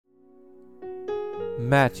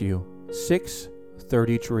Matthew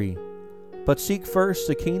 6:33. But seek first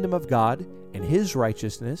the kingdom of God and his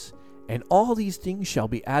righteousness, and all these things shall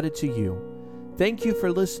be added to you. Thank you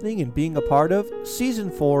for listening and being a part of Season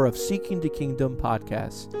 4 of Seeking the Kingdom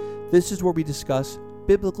podcast. This is where we discuss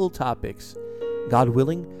biblical topics. God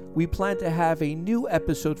willing, we plan to have a new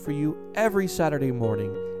episode for you every Saturday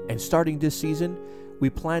morning. And starting this season, we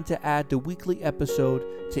plan to add the weekly episode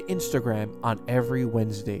to Instagram on every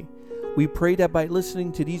Wednesday. We pray that by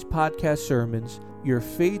listening to these podcast sermons, your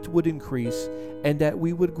faith would increase and that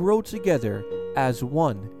we would grow together as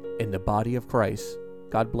one in the body of Christ.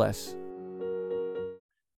 God bless.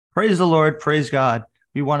 Praise the Lord. Praise God.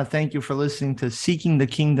 We want to thank you for listening to Seeking the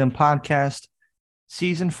Kingdom podcast,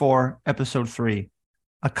 Season 4, Episode 3,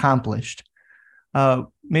 Accomplished.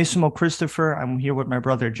 Mason Christopher, I'm here with my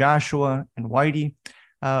brother Joshua and Whitey.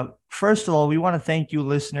 First of all, we want to thank you,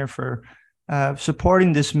 listener, for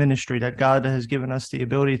supporting this ministry that God has given us the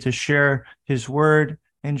ability to share his word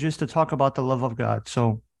and just to talk about the love of God.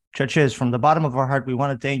 So, churches, from the bottom of our heart, we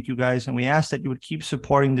want to thank you guys, and we ask that you would keep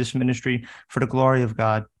supporting this ministry for the glory of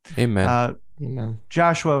God. Amen. Amen.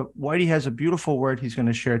 Joshua, Whitey has a beautiful word he's going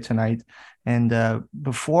to share tonight. And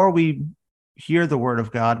before we hear the word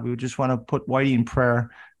of God, we just want to put Whitey in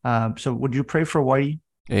prayer. So would you pray for Whitey?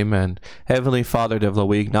 Amen. Heavenly Father, Devla,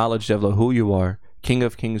 we acknowledge, Devla, who you are, King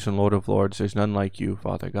of kings and Lord of lords. There's none like you,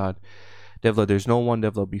 Father God. Devla, there's no one,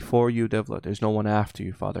 Devla, before you, Devla. There's no one after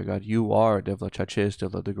you, Father God. You are, Devla, Chachis,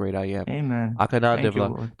 Devla, the great I am. Amen. Akana,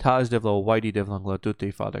 Devla, Taz, Devla, Whitey, Devla,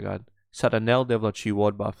 Nglatute, Father God. Saranel, Devla,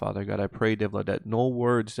 Chiwodba, Father God. I pray, Devla, that no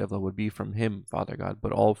words, Devla, would be from him, Father God,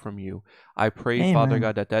 but all from you. I pray, Amen. Father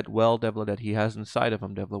God, that well, Devla, that he has inside of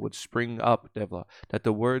him, Devla, would spring up, Devla, that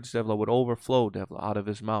the words, Devla, would overflow, Devla, out of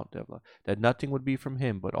his mouth, Devla, that nothing would be from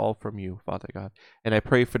him, but all from you, Father God. And I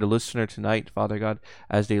pray for the listener tonight, Father God,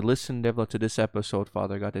 as they listen, Devla, to this episode,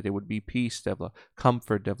 Father God, that there would be peace, Devla,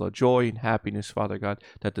 comfort, Devla, joy and happiness, Father God,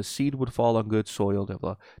 that the seed would fall on good soil,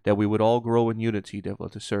 Devla, that we would all grow in unity,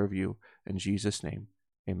 Devla, to serve you. In Jesus' name,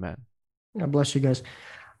 amen. God bless you guys.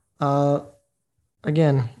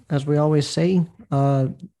 Again, as we always say,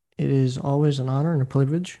 it is always an honor and a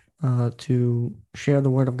privilege to share the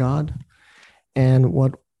word of God. And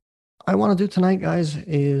what I want to do tonight, guys,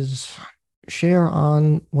 is share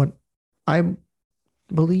on what I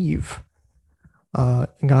believe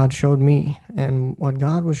God showed me. And what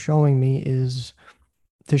God was showing me is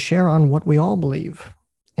to share on what we all believe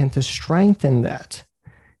and to strengthen that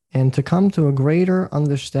and to come to a greater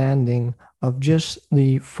understanding of just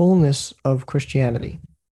the fullness of Christianity.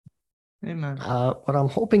 Amen. What I'm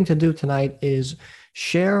hoping to do tonight is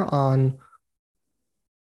share on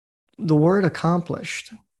the word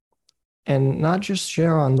accomplished, and not just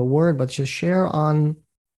share on the word, but just share on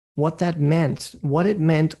what that meant, what it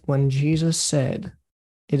meant when Jesus said,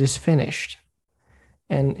 "It is finished."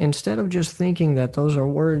 And instead of just thinking that those are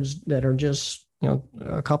words that are just,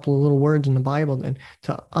 a couple of little words in the Bible, and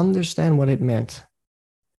to understand what it meant,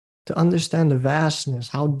 to understand the vastness,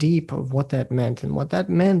 how deep of what that meant. And what that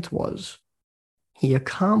meant was he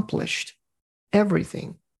accomplished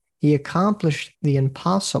everything. He accomplished the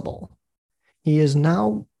impossible. He has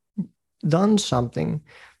now done something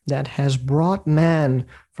that has brought man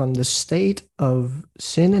from the state of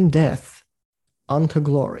sin and death unto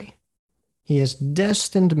glory. He has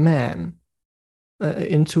destined man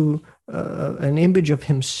into an image of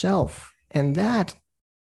himself, and that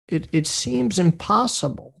it seems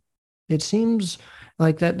impossible. It seems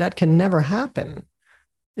like that can never happen.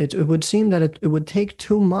 It would seem that it would take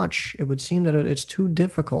too much. It would seem that it's too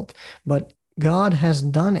difficult, but God has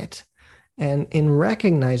done it. And in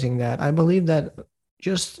recognizing that, I believe that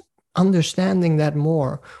just understanding that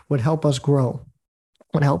more would help us grow.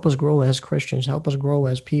 Would help us grow as Christians, help us grow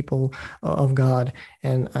as people of God.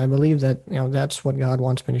 And I believe that, that's what God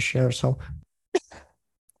wants me to share. So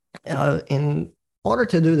in order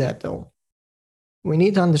to do that, though, we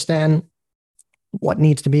need to understand what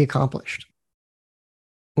needs to be accomplished.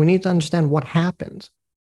 We need to understand what happened.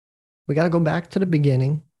 We got to go back to the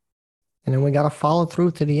beginning, and then we got to follow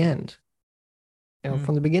through to the end.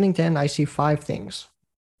 From the beginning to end, I see 5 things.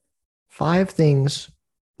 5 things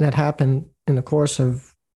that happened in the course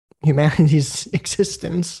of humanity's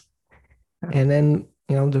existence. And then,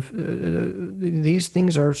 these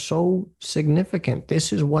things are so significant.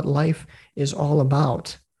 This is what life is all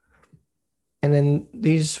about. And then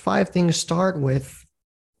these 5 things start with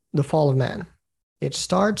the fall of man. It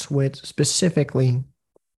starts with specifically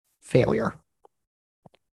failure.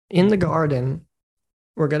 In the garden,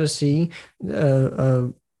 we're going to see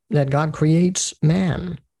that God creates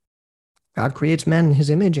man. God creates man in his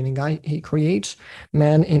image, and he creates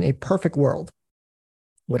man in a perfect world.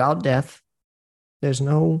 without death. There's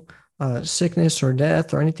no sickness or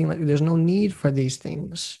death or anything like that. There's no need for these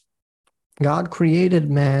things. God created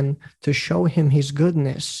man to show him his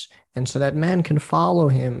goodness, and so that man can follow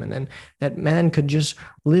him, and then that man could just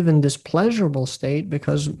live in this pleasurable state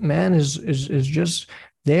because man is just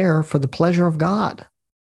there for the pleasure of God.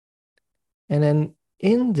 And then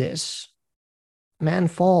in this, man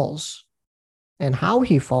falls. And how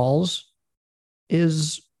he falls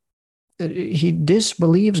is he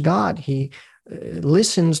disbelieves God. He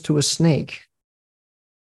listens to a snake.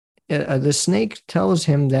 The snake tells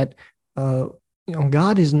him that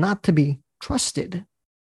God is not to be trusted.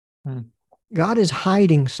 God is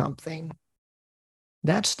hiding something.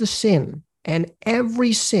 That's the sin. And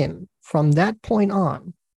every sin from that point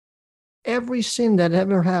on, every sin that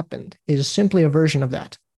ever happened is simply a version of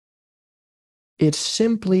that. It's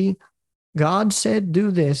simply God said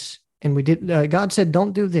do this, and we did. God said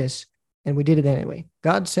don't do this, and we did it anyway.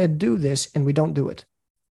 God said do this, and we don't do it.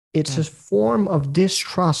 It's a form of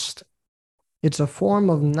distrust. It's a form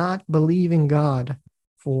of not believing God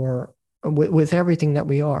with everything that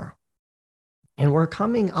we are. And we're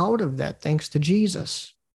coming out of that thanks to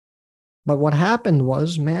Jesus. But what happened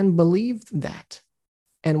was man believed that.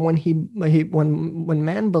 And when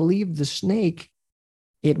man believed the snake,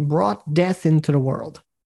 it brought death into the world.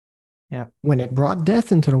 Yeah. When it brought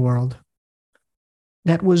death into the world,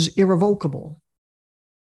 that was irrevocable.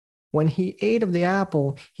 When he ate of the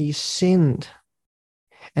apple, he sinned.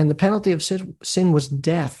 And the penalty of sin was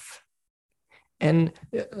death. And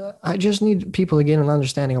I just need people to get an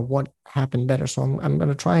understanding of what happened better. So I'm going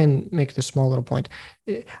to try and make this small little point.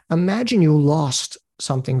 Imagine you lost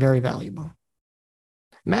something very valuable.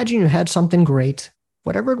 Imagine you had something great,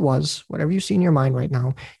 whatever it was, whatever you see in your mind right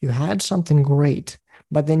now, you had something great,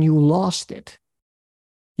 but then you lost it.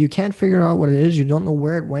 You can't figure out what it is. You don't know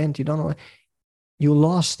where it went. You don't know. You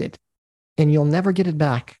lost it, and you'll never get it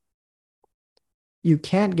back. You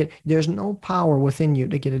can't there's no power within you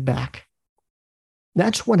to get it back.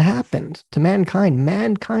 That's what happened to mankind.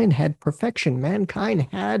 Mankind had perfection. Mankind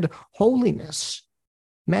had holiness.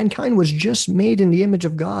 Mankind was just made in the image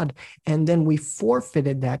of God, and then we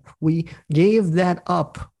forfeited that. We gave that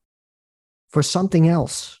up for something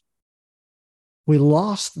else. We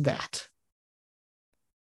lost that.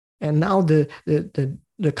 And now the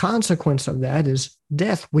consequence of that is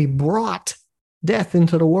death. We brought death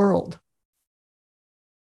into the world.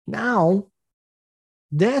 Now,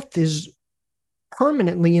 death is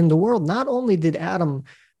permanently in the world. Not only did Adam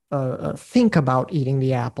think about eating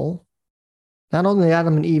the apple, not only did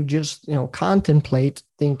Adam and Eve just contemplate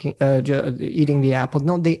thinking eating the apple.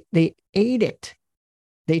 No, they ate it.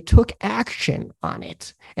 They took action on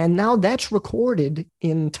it, and now that's recorded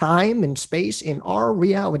in time and space in our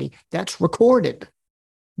reality. That's recorded.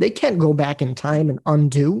 They can't go back in time and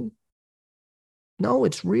undo. No,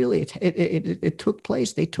 it's really it took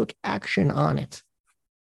place. They took action on it.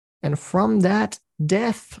 And from that,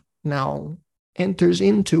 death now enters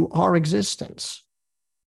into our existence.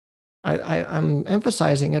 I'm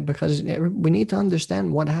emphasizing it because we need to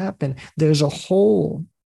understand what happened. There's a hole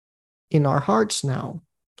in our hearts now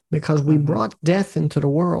because we brought death into the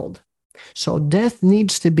world. So death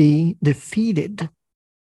needs to be defeated,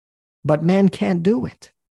 but man can't do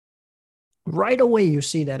it. Right away, you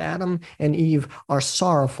see that Adam and Eve are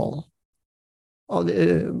sorrowful. Oh,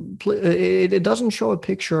 it doesn't show a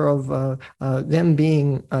picture of them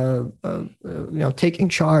being, taking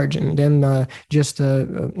charge and them just,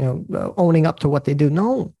 owning up to what they do.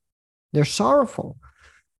 No, they're sorrowful.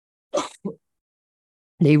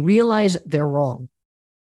 They realize they're wrong,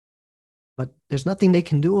 but there's nothing they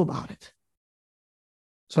can do about it.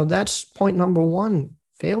 So that's point number one,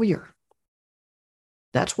 failure.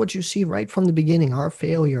 That's what you see right from the beginning, our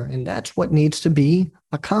failure, and that's what needs to be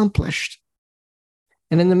accomplished.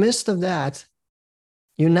 And in the midst of that,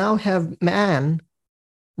 you now have man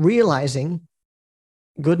realizing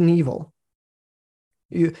good and evil.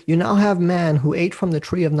 You now have man who ate from the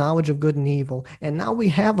tree of knowledge of good and evil. And now we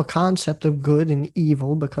have a concept of good and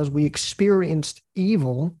evil because we experienced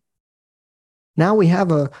evil. Now we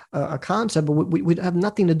have a concept, but we have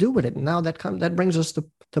nothing to do with it. And now that brings us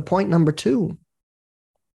to point number two.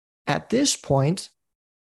 At this point,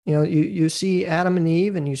 you see Adam and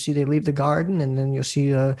Eve, and you see they leave the garden, and then you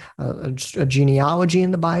see a genealogy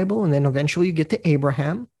in the Bible, and then eventually you get to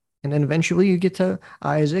Abraham, and then eventually you get to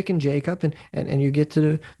Isaac and Jacob, and you get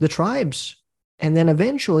to the tribes, and then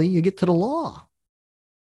eventually you get to the law.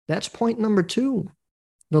 That's point number two.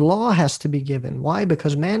 The law has to be given. Why?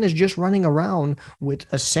 Because man is just running around with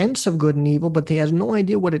a sense of good and evil, but he has no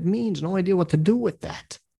idea what it means, no idea what to do with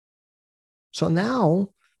that. So now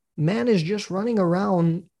man is just running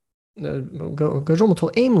around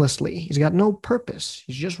aimlessly. He's got no purpose.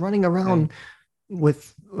 He's just running around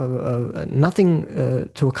with nothing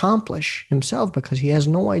to accomplish himself because he has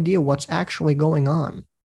no idea what's actually going on.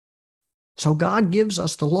 So God gives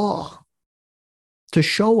us the law to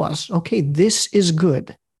show us, okay, this is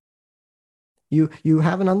good. You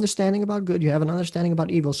have an understanding about good. You have an understanding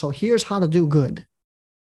about evil. So here's how to do good.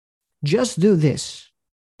 Just do this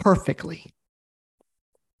perfectly.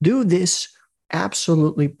 Do this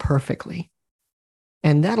absolutely perfectly.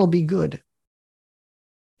 And that'll be good.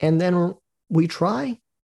 And then we try,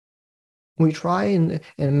 and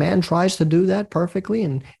man tries to do that perfectly,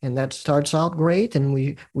 and that starts out great,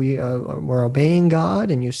 and we're obeying God,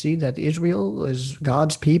 and you see that Israel is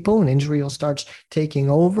God's people, and Israel starts taking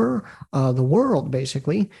over the world,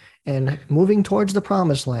 basically, and moving towards the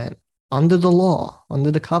promised land under the law, under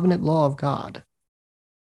the covenant law of God.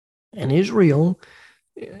 And Israel,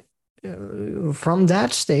 from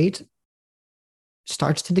that state,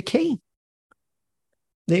 starts to decay.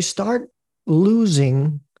 They start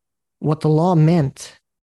losing what the law meant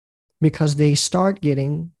because they start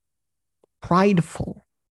getting prideful.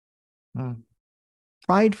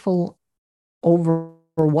 Prideful over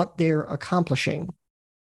what they're accomplishing.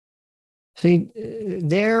 See,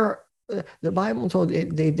 the Bible told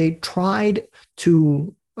they tried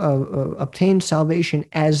to obtain salvation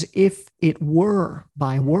as if it were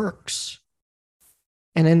by works.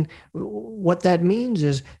 And then what that means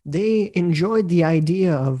is they enjoyed the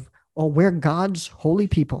idea of, oh, we're God's holy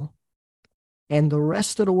people and the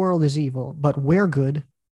rest of the world is evil, but we're good.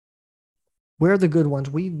 We're the good ones.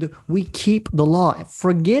 We keep the law,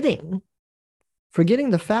 forgetting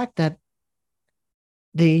the fact that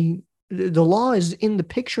the law is in the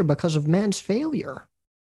picture because of man's failure.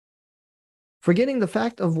 Forgetting the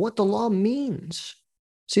fact of what the law means.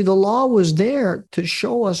 See, the law was there to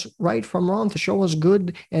show us right from wrong, to show us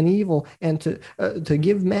good and evil, and to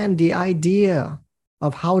give man the idea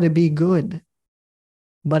of how to be good.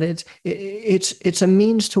 But it's a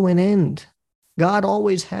means to an end. God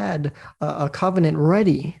always had a covenant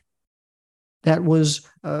ready that was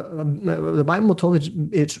the Bible told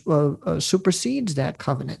it supersedes that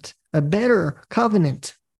covenant, a better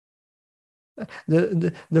covenant.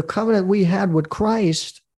 The covenant we had with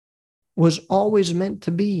Christ was always meant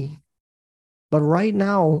to be. But right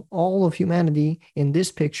now, all of humanity in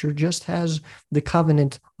this picture just has the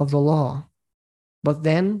covenant of the law, but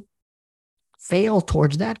then fail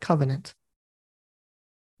towards that covenant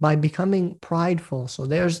by becoming prideful. So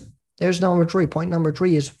there's number 3. Point number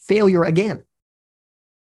 3 is failure again.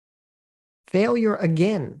 Failure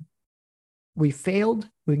again. We failed.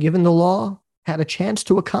 We're given the law, had a chance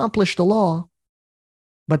to accomplish the law,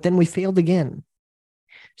 but then we failed again.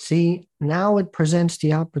 See, now it presents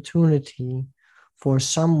the opportunity for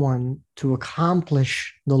someone to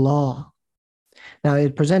accomplish the law. Now,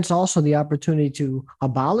 it presents also the opportunity to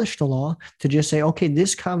abolish the law, to just say, okay,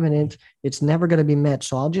 this covenant, it's never going to be met,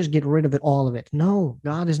 so I'll just get rid of it, all of it. No,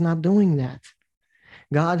 God is not doing that.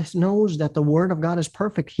 God knows that the word of God is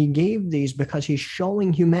perfect. He gave these because he's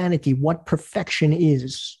showing humanity what perfection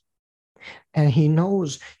is. And he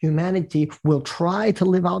knows humanity will try to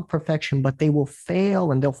live out perfection, but they will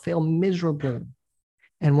fail, and they'll fail miserably.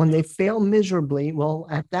 And when they fail miserably, well,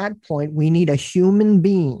 at that point, we need a human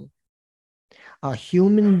being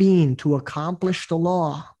to accomplish the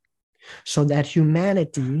law so that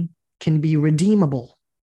humanity can be redeemable,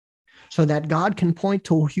 so that God can point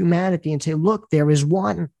to humanity and say, look, there is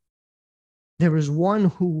one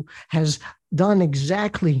who has done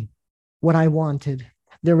exactly what I wanted.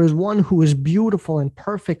 There is one who is beautiful and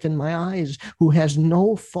perfect in my eyes, who has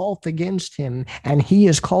no fault against him, and he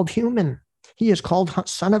is called human. He is called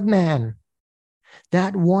Son of Man.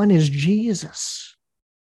 That one is Jesus.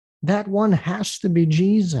 That one has to be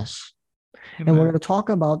Jesus. Amen. And we're going to talk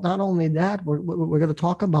about not only that, we're going to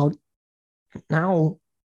talk about now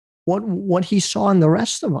what he saw in the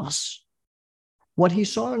rest of us. What he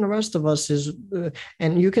saw in the rest of us is,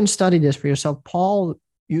 and you can study this for yourself, Paul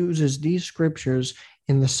uses these scriptures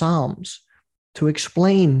in the Psalms to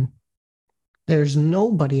explain there's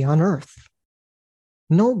nobody on earth,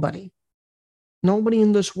 nobody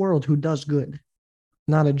in this world who does good.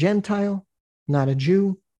 Not a Gentile, not a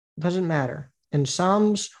Jew, doesn't matter. In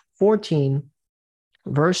Psalms 14,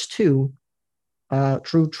 verse 2,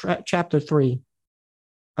 through chapter 3,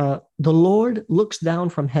 the Lord looks down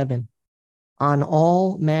from heaven on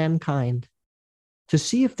all mankind to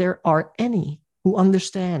see if there are any who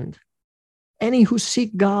understand, any who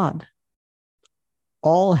seek God.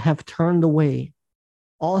 All have turned away.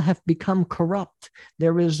 All have become corrupt.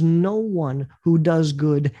 There is no one who does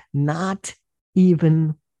good, not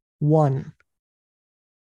even one.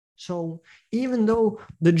 So even though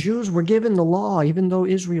the Jews were given the law, even though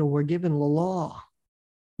Israel were given the law,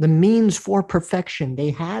 the means for perfection,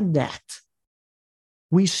 they had that.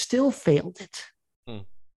 We still failed it.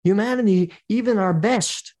 Humanity, even our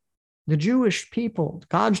best, the Jewish people,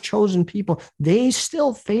 God's chosen people, they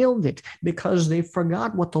still failed it because they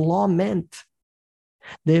forgot what the law meant.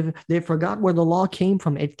 They forgot where the law came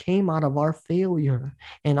from. It came out of our failure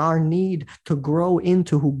and our need to grow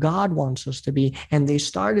into who God wants us to be. And they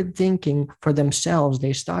started thinking for themselves.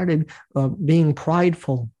 They started being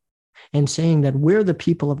prideful and saying that we're the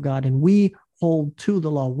people of God and we hold to the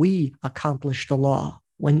law. We accomplish the law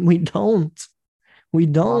when we don't. We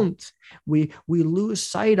don't. We lose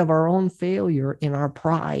sight of our own failure in our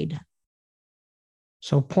pride.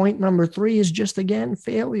 So point number 3 is just, again,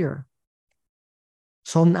 failure.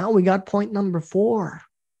 So now we got point number 4.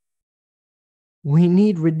 We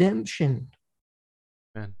need redemption.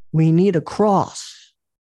 Amen. We need a cross.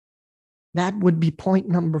 That would be point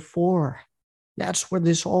number 4. That's where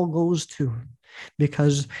this all goes to.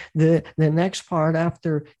 Because the next part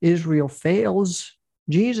after Israel fails,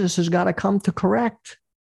 Jesus has got to come to correct.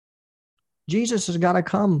 Jesus has got to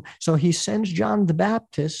come. So he sends John the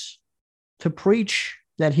Baptist to preach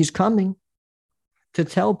that he's coming, to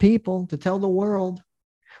tell people, to tell the world,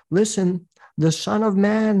 listen, the Son of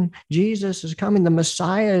Man, Jesus, is coming. The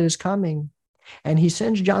Messiah is coming. And he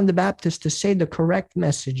sends John the Baptist to say the correct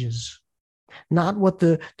messages, not what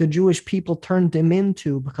the Jewish people turned them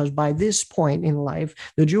into, because by this point in life,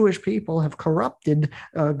 the Jewish people have corrupted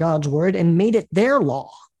God's word and made it their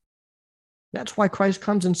law. That's why Christ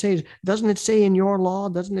comes and says, doesn't it say in your law?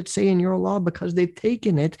 Doesn't it say in your law? Because they've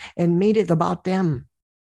taken it and made it about them.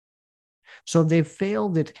 So they've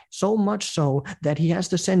failed it so much so that he has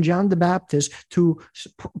to send John the Baptist to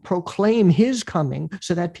proclaim his coming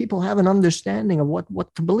so that people have an understanding of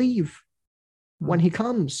what to believe when he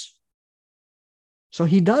comes. So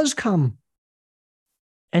he does come,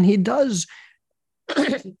 and he does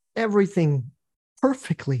everything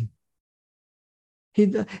perfectly.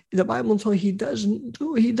 The Bible tells he doesn't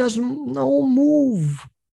no move,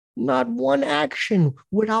 not one action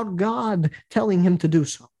without God telling him to do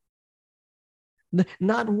so.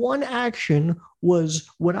 Not one action was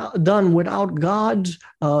done without God's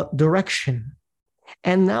direction.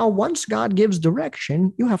 And now once God gives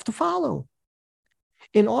direction, you have to follow.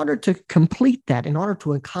 In order to complete that, in order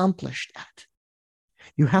to accomplish that,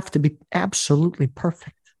 you have to be absolutely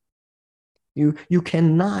perfect. You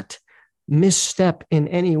cannot misstep in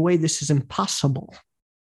any way. This is impossible.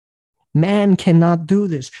 Man cannot do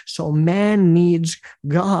this. So man needs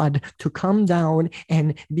God to come down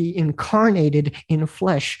and be incarnated in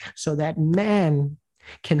flesh so that man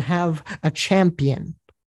can have a champion.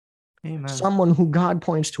 Amen. Someone who God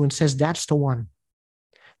points to and says, that's the one.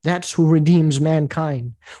 That's who redeems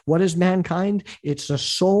mankind. What is mankind? It's a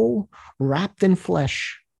soul wrapped in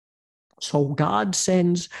flesh. So God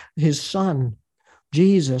sends his son,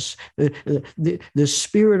 Jesus. The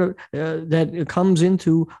spirit that comes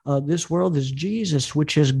into this world is Jesus,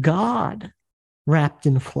 which is God wrapped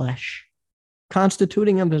in flesh,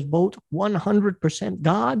 constituting him as both 100%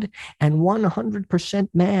 God and 100%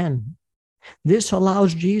 man. This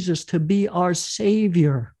allows Jesus to be our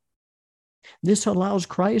Savior. This allows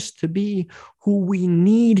Christ to be who we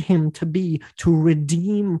need him to be to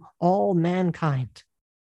redeem all mankind.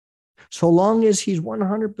 So long as he's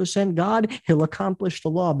 100% God, he'll accomplish the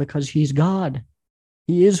law because he's God.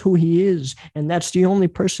 He is who he is, and that's the only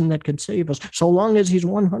person that could save us. So long as he's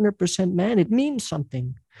 100% man, it means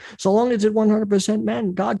something. So long as it's 100%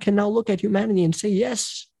 man, God can now look at humanity and say,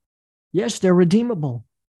 yes, they're redeemable.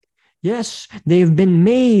 Yes, they've been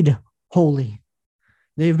made holy.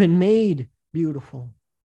 They've been made beautiful.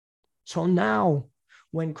 So now,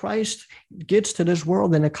 when Christ gets to this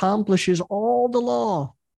world and accomplishes all the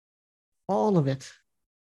law, all of it,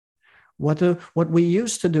 what we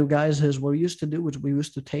used to do, guys, is we used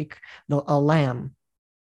to take a lamb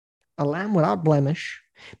without blemish,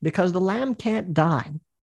 because the lamb can't die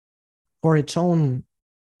for its own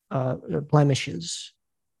blemishes.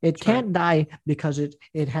 It can't die because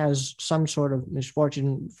it has some sort of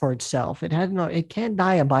misfortune for itself. It can't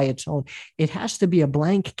die by its own. It has to be a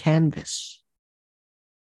blank canvas.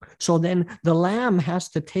 So then the lamb has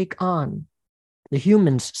to take on the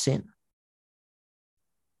human's sin.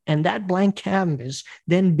 And that blank canvas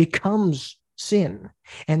then becomes sin.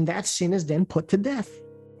 And that sin is then put to death.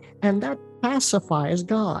 And that pacifies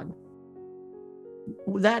God.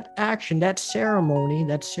 That action, that ceremony,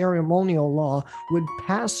 that ceremonial law would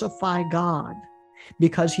pacify God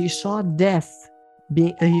because he saw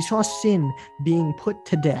sin being put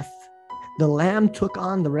to death. The Lamb took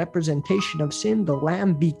on the representation of sin. The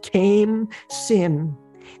Lamb became sin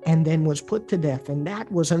and then was put to death. And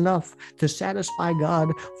that was enough to satisfy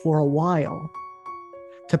God for a while,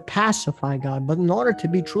 to pacify God. But in order to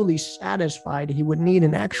be truly satisfied, he would need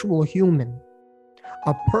an actual human,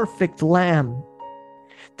 a perfect lamb,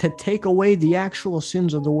 to take away the actual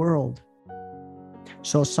sins of the world.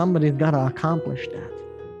 So somebody's got to accomplish that.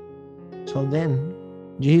 So then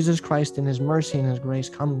Jesus Christ in his mercy and his grace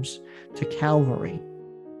comes to Calvary,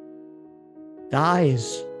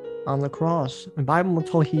 dies on the cross. The Bible will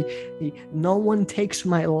tell no one takes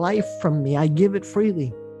my life from me. I give it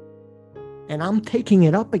freely. And I'm taking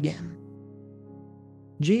it up again.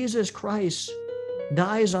 Jesus Christ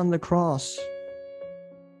dies on the cross,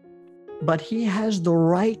 but he has the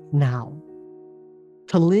right now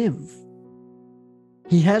to live.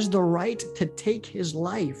 He has the right to take his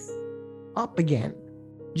life up again.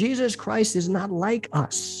 Jesus Christ is not like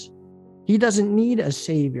us. He doesn't need a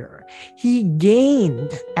savior. He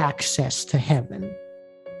gained access to heaven.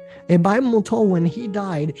 The Bible told when he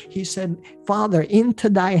died, he said, Father, into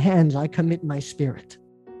thy hands I commit my spirit.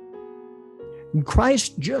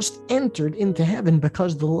 Christ just entered into heaven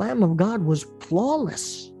because the Lamb of God was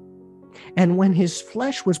flawless. And when his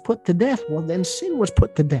flesh was put to death, well, then sin was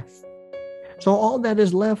put to death. So all that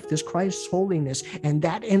is left is Christ's holiness, and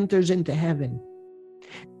that enters into heaven.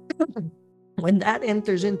 When that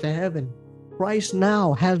enters into heaven, Christ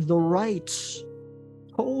now has the rights,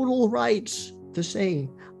 total rights, to say,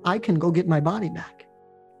 I can go get my body back.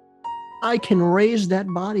 I can raise that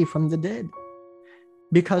body from the dead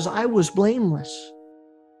because I was blameless.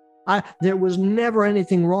 There was never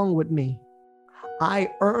anything wrong with me.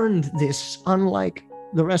 I earned this, unlike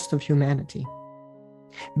the rest of humanity,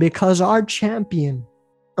 because our champion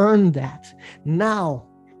earned that. Now,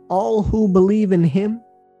 all who believe in him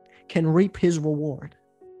can reap his reward.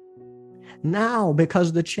 Now,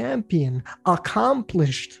 because the champion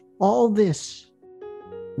accomplished all this,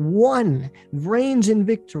 won, reigns in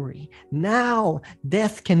victory, now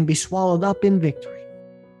death can be swallowed up in victory.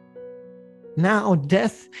 Now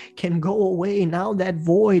death can go away. Now that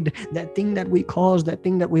void, that thing that we caused, that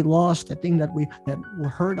thing that we lost, that thing that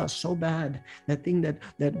hurt us so bad, that thing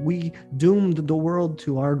that we doomed the world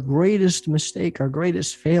to, our greatest mistake, our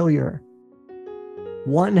greatest failure,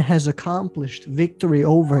 one has accomplished victory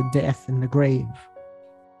over death and the grave.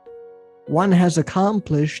 One has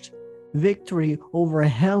accomplished victory over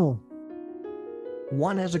hell.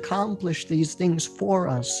 One has accomplished these things for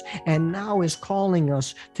us and now is calling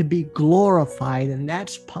us to be glorified. And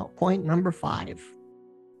that's point number 5.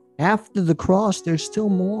 After the cross, there's still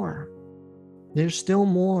more. There's still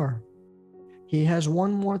more. He has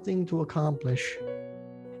one more thing to accomplish.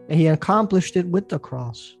 And he accomplished it with the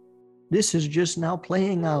cross. This is just now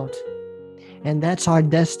playing out. And that's our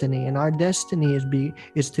destiny. And our destiny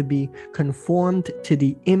is to be conformed to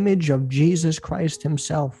the image of Jesus Christ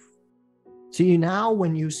himself. See, now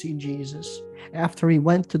when you see Jesus, after he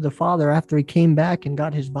went to the Father, after he came back and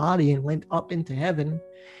got his body and went up into heaven,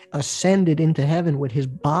 ascended into heaven with his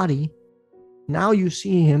body, now you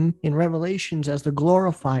see him in Revelations as the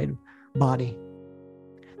glorified body.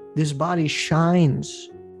 This body shines.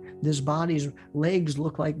 This body's legs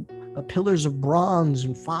look like pillars of bronze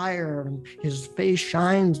and fire, and his face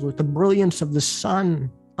shines with the brilliance of the sun.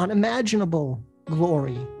 Unimaginable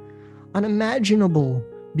glory, unimaginable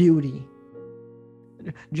beauty.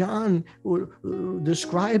 John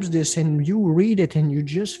describes this, and you read it and you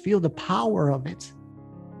just feel the power of it.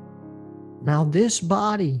 Now this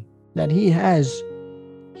body that he has,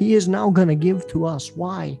 he is now going to give to us.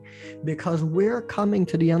 Why? Because we're coming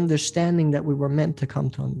to the understanding that we were meant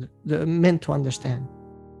to understand.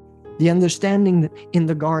 The understanding in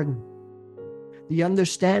the garden, the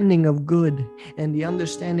understanding of good, and the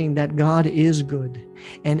understanding that God is good,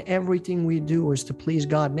 and everything we do is to please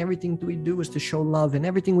God, and everything we do is to show love, and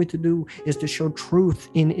everything we do is to show truth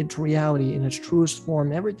in its reality, in its truest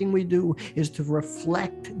form. Everything we do is to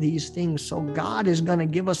reflect these things. So God is going to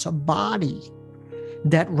give us a body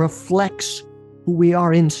that reflects who we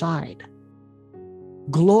are inside.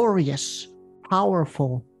 Glorious,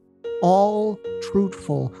 powerful, all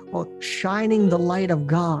truthful, shining the light of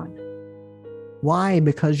God. Why?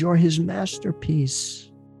 Because you're his masterpiece.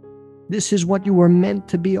 This is what you were meant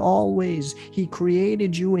to be always. He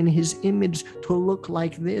created you in his image to look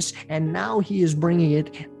like this, and now he is bringing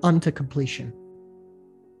it unto completion.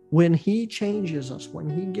 When he changes us, when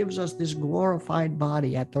he gives us this glorified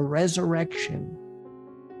body at the resurrection,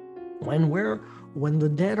 when the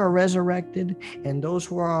dead are resurrected and those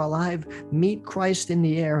who are alive meet Christ in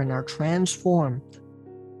the air and are transformed,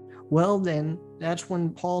 well then, that's when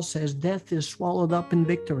Paul says death is swallowed up in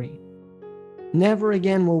victory. Never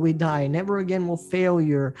again will we die. Never again will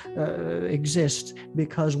failure exist,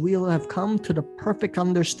 because we'll have come to the perfect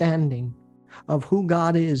understanding of who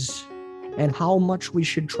God is and how much we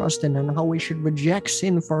should trust in and how we should reject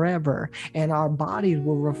sin forever. And our bodies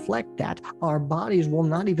will reflect that. Our bodies will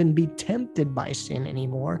not even be tempted by sin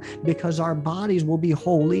anymore, because our bodies will be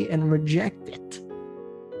holy and reject it.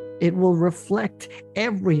 It will reflect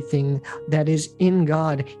everything that is in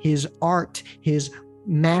God. His art, his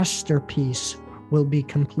masterpiece will be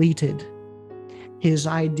completed. His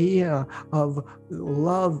idea of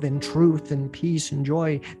love and truth and peace and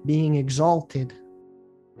joy being exalted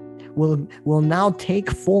will now take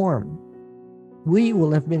form. We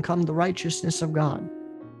will have become the righteousness of God.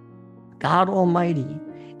 God Almighty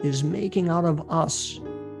is making out of us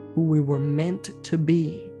who we were meant to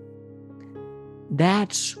be.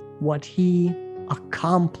 That's what he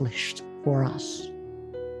accomplished for us.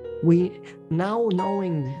 We now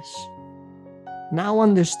knowing this, now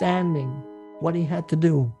understanding what he had to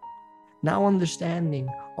do, now understanding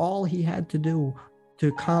all he had to do to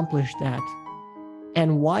accomplish that,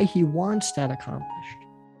 and why he wants that accomplished.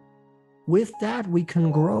 With that, we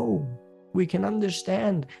can grow. We can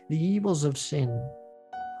understand the evils of sin.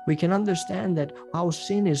 We can understand that how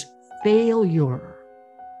sin is failure.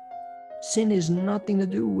 Sin is nothing to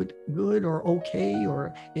do with good or okay,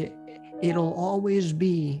 or it'll always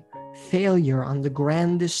be failure on the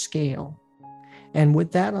grandest scale. And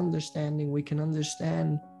with that understanding, we can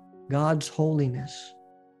understand God's holiness.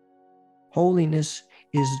 Holiness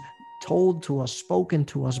is told to us, spoken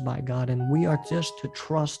to us by God, and we are just to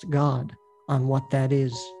trust God on what that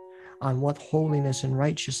is, on what holiness and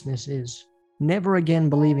righteousness is. Never again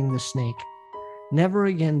believing the snake, never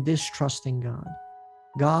again distrusting God.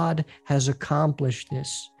 God has accomplished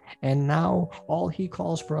this, and now all he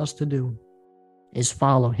calls for us to do is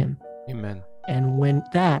follow him. Amen. And when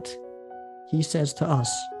that, he says to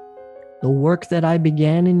us, the work that I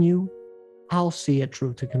began in you, I'll see it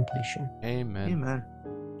through to completion. Amen. Amen.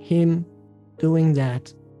 Him doing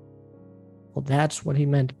that, well, that's what he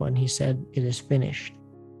meant when he said, it is finished.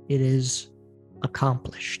 It is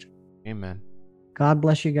accomplished. Amen. God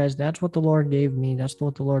bless you guys. That's what the Lord gave me. That's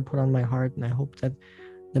what the Lord put on my heart. And I hope that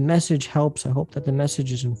the message helps. I hope that the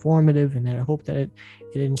message is informative, and I hope that it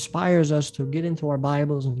inspires us to get into our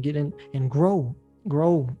Bibles and get in and grow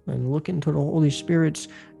and look into the Holy Spirit's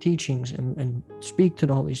teachings and speak to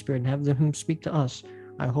the Holy Spirit and have him speak to us.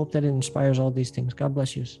 I hope that it inspires all these things. God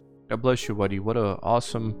bless you. God bless you, buddy. What an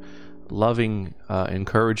awesome, loving,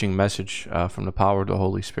 encouraging message from the power of the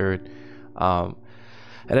Holy Spirit.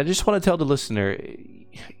 And I just want to tell the listener,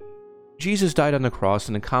 Jesus died on the cross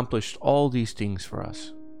and accomplished all these things for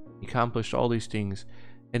us. He accomplished all these things.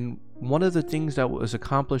 And one of the things that was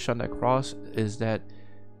accomplished on that cross is that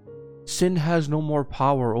sin has no more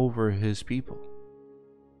power over his people.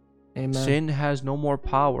 Amen. Sin has no more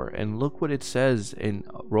power. And look what it says in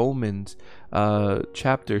Romans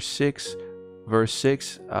chapter 6, verse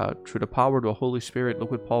 6, through the power of the Holy Spirit.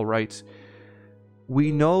 Look what Paul writes.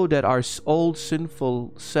 We know that our old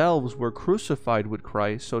sinful selves were crucified with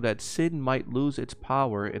Christ so that sin might lose its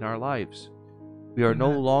power in our lives. We are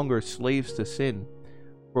no longer slaves to sin.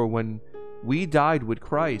 For when we died with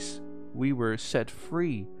Christ, we were set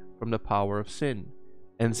free from the power of sin.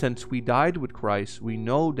 And since we died with Christ, we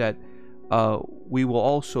know that we will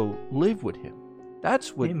also live with him.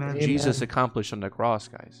 That's what Jesus accomplished on the cross,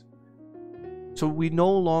 guys. So we no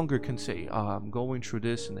longer can say, I'm going through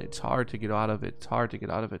this and it's hard to get out of it. It's hard to get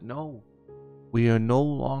out of it. No. We are no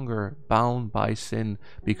longer bound by sin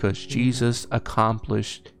because Jesus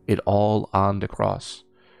accomplished it all on the cross.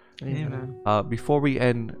 Amen. Before we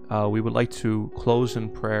end, we would like to close in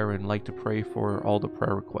prayer and like to pray for all the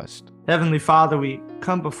prayer requests. Heavenly Father, we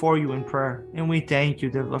come before you in prayer, and we thank you,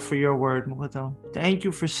 Devla, for your word, Muhato. Thank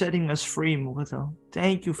you for setting us free, Muhato.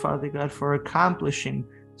 Thank you, Father God, for accomplishing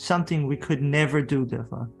something we could never do,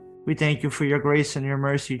 Devla. We thank you for your grace and your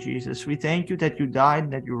mercy, Jesus. We thank you that you died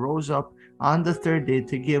and that you rose up on the third day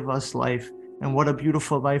to give us life. And what a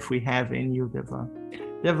beautiful life we have in you, Devla.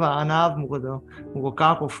 Deva Anav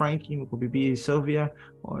Mugo Frankie, Mugo Bibi Sylvia,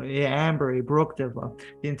 or Amber, Brooke, Deva,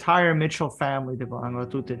 the entire Mitchell family, Deva,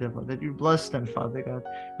 Deva, that you bless them, Father God.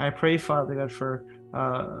 I pray, Father God, for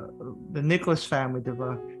the Nicholas family,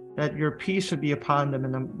 Deva, that your peace would be upon them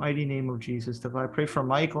in the mighty name of Jesus, Deva. I pray for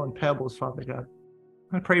Michael and Pebbles, Father God.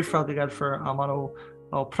 I pray, Father God, for Amano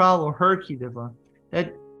Pralo Herky, Deva,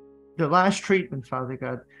 that the last treatment, Father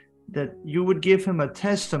God, that you would give him a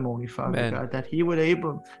testimony, Father Amen. God, that he would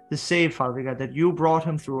able to say, Father God, that you brought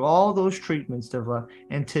him through all those treatments, Deva,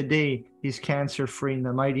 and today he's cancer-free in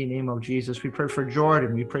the mighty name of Jesus. We pray for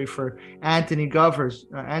Jordan. We pray for Anthony Governors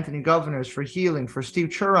for healing, for Steve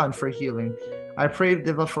Churan for healing. I pray,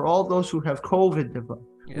 Deva, for all those who have COVID, Deva.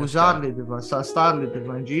 Yes, God.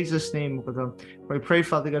 In Jesus' name, we pray,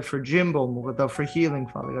 Father God, for Jimbo, for healing,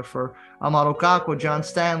 Father God, for Amarokako, John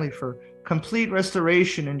Stanley, for complete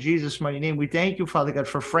restoration in Jesus' mighty name. We thank you, Father God,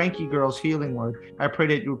 for Frankie girl's healing, Lord. I pray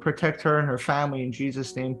that you would protect her and her family in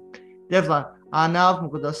Jesus' name. Devla,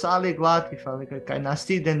 Father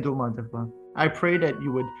God, I pray that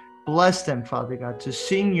you would bless them, Father God, to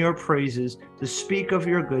sing your praises, to speak of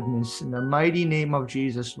your goodness in the mighty name of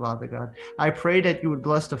Jesus, Father God. I pray that you would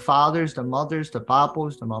bless the fathers, the mothers, the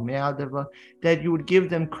papos, the mamea, Deva, that you would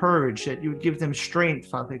give them courage, that you would give them strength,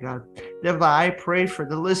 Father God. Deva, I pray for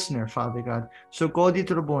the listener, Father God. So, Godi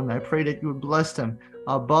Trabon, I pray that you would bless them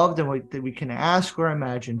above than what we can ask or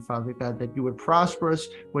imagine, Father God, that you would prosper us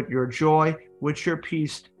with your joy, with your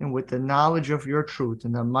peace, and with the knowledge of your truth.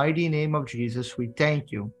 In the mighty name of Jesus, we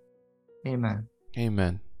thank you. Amen.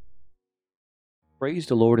 Amen. Praise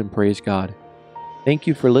the Lord and praise God. Thank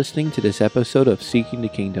you for listening to this episode of Seeking the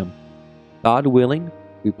Kingdom. God willing,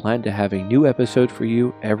 we plan to have a new episode for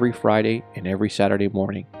you every Friday and every Saturday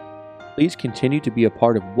morning. Please continue to be a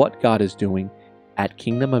part of what God is doing at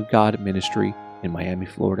Kingdom of God Ministry in Miami,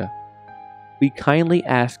 Florida. We kindly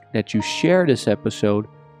ask that you share this episode,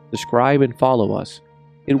 subscribe, and follow us.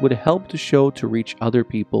 It would help the show to reach other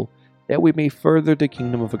people that we may further the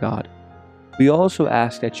kingdom of God. We also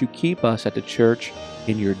ask that you keep us at the church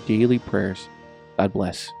in your daily prayers. God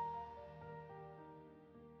bless.